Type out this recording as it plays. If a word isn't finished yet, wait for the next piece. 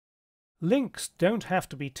Links don't have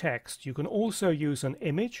to be text. You can also use an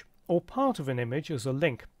image or part of an image as a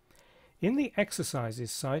link. In the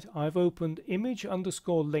exercises site, I've opened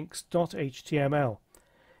image_links.html.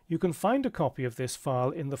 You can find a copy of this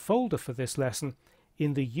file in the folder for this lesson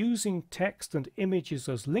in the Using Text and Images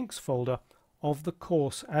as Links folder of the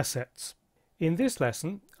course assets. In this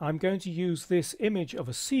lesson, I'm going to use this image of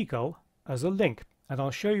a seagull as a link, and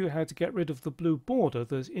I'll show you how to get rid of the blue border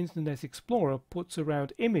that Internet Explorer puts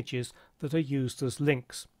around images that are used as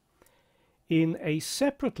links. In a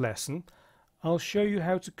separate lesson, I'll show you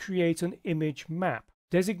how to create an image map,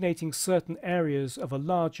 designating certain areas of a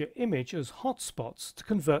larger image as hotspots to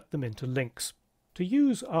convert them into links. To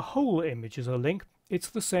use a whole image as a link, it's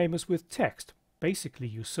the same as with text. Basically,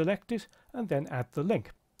 you select it and then add the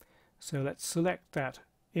link. So let's select that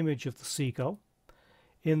image of the seagull.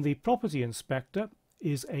 In the Property Inspector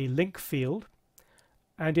is a link field,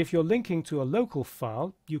 and if you're linking to a local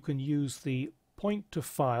file, you can use the Point to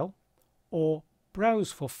File or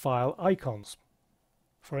Browse for File icons.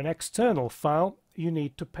 For an external file, you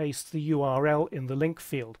need to paste the URL in the link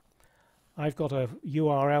field. I've got a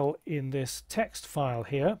URL in this text file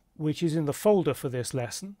here, which is in the folder for this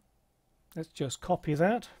lesson. Let's just copy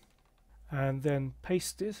that and then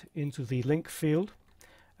paste it into the link field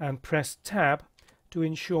and press Tab to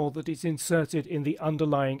ensure that it's inserted in the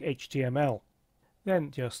underlying HTML. Then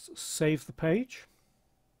just save the page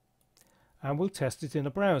and we'll test it in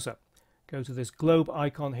a browser. Go to this globe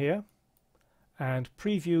icon here and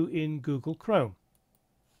preview in Google Chrome.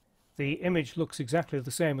 The image looks exactly the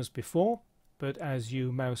same as before, but as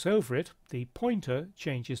you mouse over it, the pointer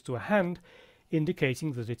changes to a hand,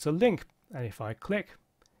 indicating that it's a link. And if I click,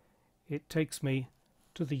 it takes me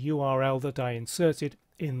to the URL that I inserted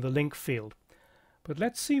in the link field. But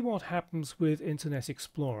let's see what happens with Internet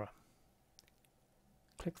Explorer.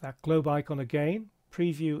 Click that globe icon again,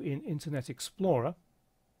 preview in Internet Explorer,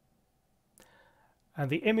 and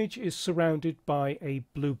the image is surrounded by a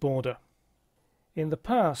blue border. In the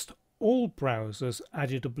past, all browsers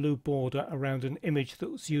added a blue border around an image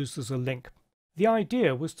that was used as a link. The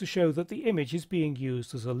idea was to show that the image is being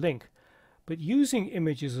used as a link, but using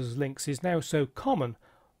images as links is now so common,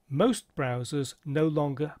 most browsers no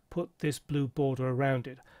longer put this blue border around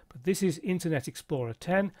it. But this is Internet Explorer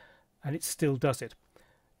 10 and it still does it.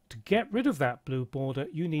 To get rid of that blue border,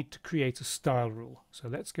 you need to create a style rule. So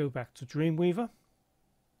let's go back to Dreamweaver.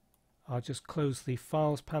 I'll just close the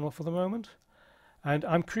Files panel for the moment. And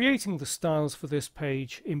I'm creating the styles for this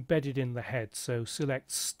page embedded in the head. So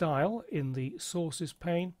select Style in the Sources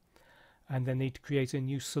pane, and then need to create a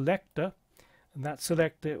new selector. And that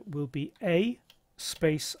selector will be A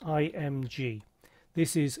space IMG.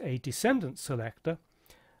 This is a descendant selector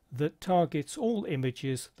that targets all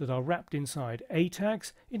images that are wrapped inside A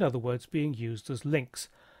tags, in other words being used as links.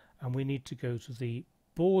 And we need to go to the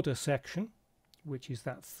border section, which is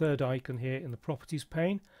that third icon here in the Properties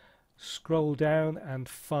pane, scroll down and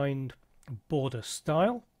find Border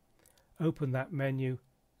Style, open that menu,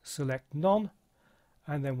 select None,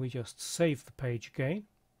 and then we just save the page again.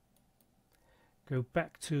 Go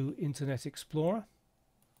back to Internet Explorer,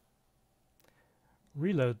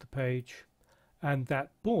 reload the page, and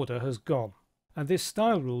that border has gone. And this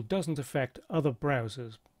style rule doesn't affect other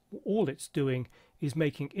browsers. All it's doing is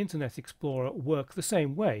making Internet Explorer work the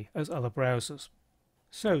same way as other browsers.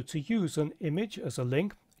 So to use an image as a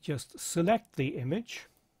link, just select the image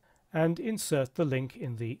and insert the link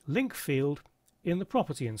in the link field in the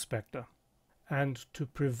Property Inspector. And to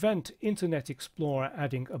prevent Internet Explorer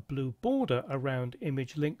adding a blue border around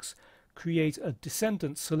image links, create a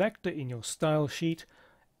descendant selector in your style sheet,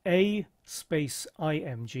 A space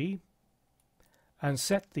IMG, and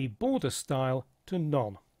set the border style to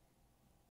None.